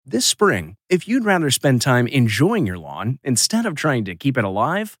This spring, if you'd rather spend time enjoying your lawn instead of trying to keep it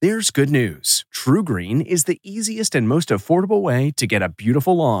alive, there's good news. TruGreen is the easiest and most affordable way to get a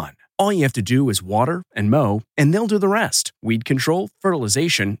beautiful lawn. All you have to do is water and mow, and they'll do the rest. Weed control,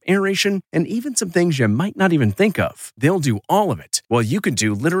 fertilization, aeration, and even some things you might not even think of. They'll do all of it, while you can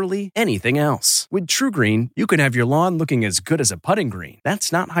do literally anything else. With TruGreen, you can have your lawn looking as good as a putting green.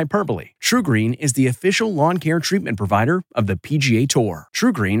 That's not hyperbole. TruGreen is the official lawn care treatment provider of the PGA Tour.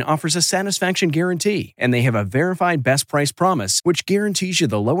 TruGreen offers a satisfaction guarantee, and they have a verified best price promise, which guarantees you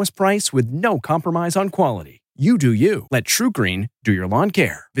the lowest price with no compromise on quality. You do you. Let TruGreen do your lawn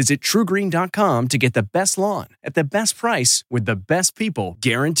care. Visit TruGreen.com to get the best lawn at the best price with the best people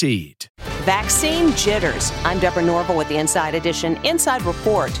guaranteed. Vaccine jitters. I'm Deborah Norville with the Inside Edition Inside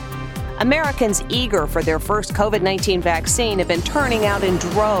Report. Americans eager for their first COVID-19 vaccine have been turning out in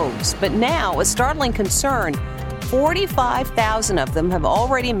droves, but now a startling concern. 45,000 of them have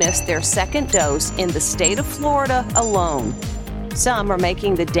already missed their second dose in the state of Florida alone. Some are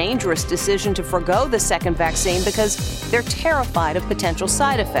making the dangerous decision to forgo the second vaccine because they're terrified of potential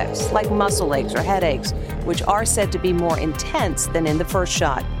side effects like muscle aches or headaches, which are said to be more intense than in the first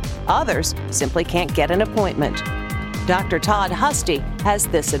shot. Others simply can't get an appointment. Dr. Todd Husty has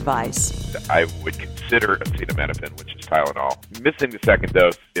this advice. I would consider acetaminophen, which is Tylenol. Missing the second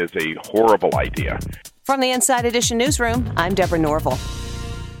dose is a horrible idea. From the Inside Edition newsroom, I'm Deborah Norville.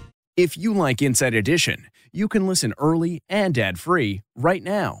 If you like Inside Edition, you can listen early and ad-free right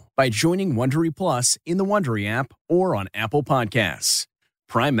now by joining Wondery Plus in the Wondery app or on Apple Podcasts.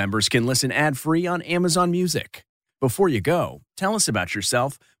 Prime members can listen ad-free on Amazon Music. Before you go, tell us about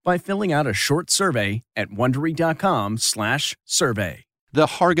yourself by filling out a short survey at Wondery.com/survey. The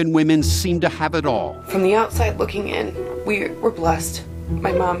Hargan women seem to have it all. From the outside looking in, we were blessed.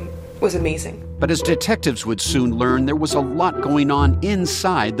 My mom was amazing. But as detectives would soon learn, there was a lot going on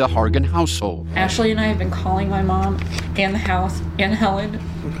inside the Hargan household. Ashley and I have been calling my mom and the house and Helen.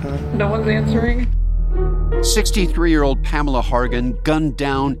 Okay. No one's answering. 63-year-old Pamela Hargan gunned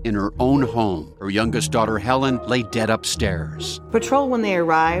down in her own home. Her youngest daughter, Helen, lay dead upstairs. Patrol, when they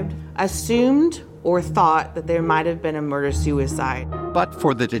arrived, assumed or thought that there might have been a murder-suicide. But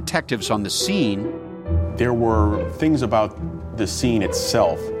for the detectives on the scene, there were things about the scene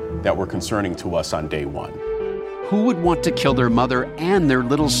itself that were concerning to us on day one. Who would want to kill their mother and their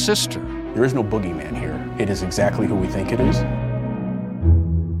little sister? There is no boogeyman here. It is exactly who we think it is.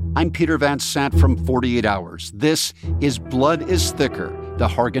 I'm Peter Van Sant from 48 Hours. This is Blood is Thicker, the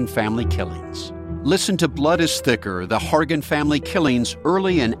Hargan family killings. Listen to Blood is Thicker, the Hargan family killings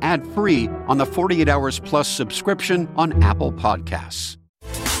early and ad-free on the 48 Hours Plus subscription on Apple Podcasts.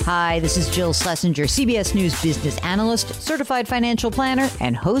 Hi, this is Jill Schlesinger, CBS News business analyst, certified financial planner,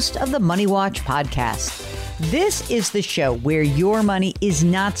 and host of the Money Watch podcast. This is the show where your money is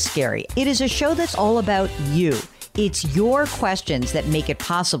not scary. It is a show that's all about you. It's your questions that make it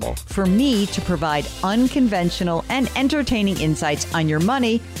possible for me to provide unconventional and entertaining insights on your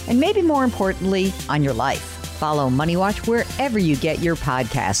money, and maybe more importantly, on your life. Follow Money Watch wherever you get your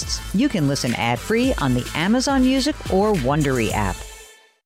podcasts. You can listen ad-free on the Amazon Music or Wondery app.